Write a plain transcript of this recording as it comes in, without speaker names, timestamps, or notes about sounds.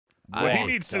What he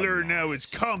needs to learn now is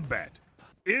combat.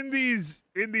 In these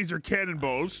are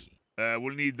cannonballs.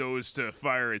 We'll need those to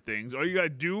fire at things. All you gotta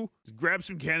do is grab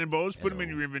some cannonballs, put them in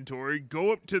your inventory,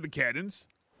 go up to the cannons.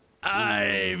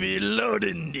 I will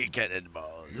loading the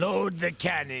cannonballs. Load the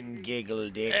cannon, Giggle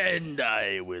Dick. And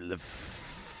I will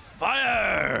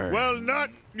fire. Well, you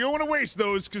don't want to waste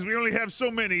those because we only have so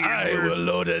many. I will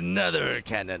load another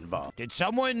cannonball. Did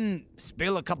someone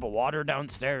spill a cup of water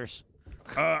downstairs?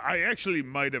 I actually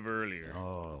might have earlier.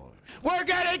 Oh. We're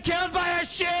getting killed by a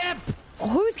ship.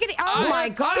 Who's getting? Oh my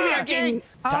God, we are getting.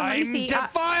 Oh, let me Time see. to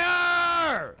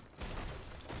fire!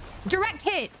 Direct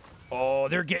hit. Oh,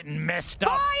 they're getting messed up.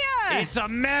 Fire! It's a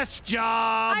mess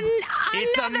job.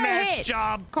 It's a Another mess hit.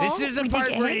 job. Cole, This is a we part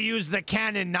think it where hit? you use the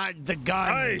cannon, not the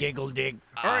gun, Aye. Giggle Dick.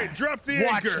 All right, drop the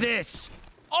Watch anchor. this.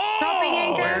 Dropping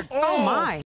anchor. Oh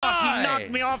my. Fuck, he knocked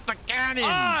me off the cannon.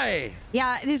 Aye.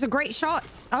 Yeah, these are great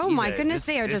shots. Oh my goodness,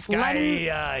 they are this just guy,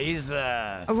 letting. he's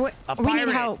a We need pirate.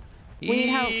 help. We need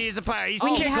help. He's a pirate. He's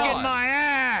We need kicking help. my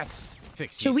ass.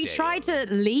 Should we try to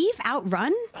leave,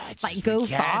 outrun, like go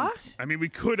far? I mean, we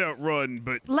could outrun,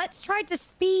 but Let's try to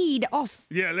speed off.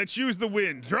 yeah, let's use the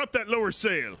wind. Drop that lower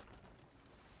sail.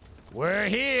 We're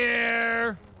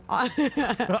here.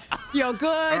 You're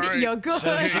good. right. You're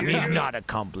good. We've not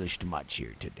accomplished much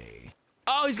here today.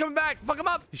 Oh, he's coming back. Fuck him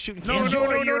up. He's shooting No, cannons.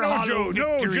 Enjoy your Joe. hollow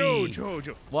No, victory.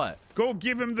 Joe. What? Go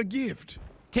give him the gift.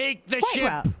 Take the Quite ship.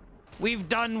 well. We've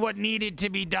done what needed to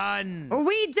be done.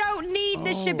 We don't need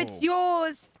the ship. It's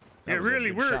yours. Yeah, was a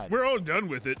really, good shot. we're all done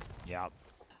with it. Yeah.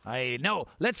 I know.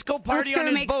 Let's go party Let's go on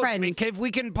his make boat. friends. If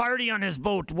we can party on his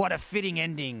boat, what a fitting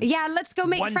ending. Yeah, let's go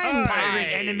make Once friends. pirate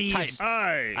Aye, enemies. tight.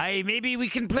 Aye. Maybe we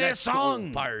can play Let's a song.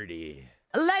 go party.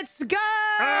 Let's go.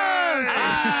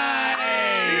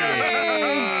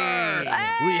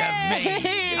 We have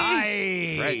made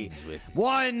Aye. friends with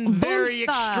One very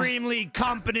Vuntha. extremely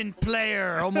competent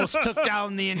player almost took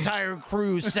down the entire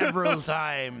crew several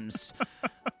times.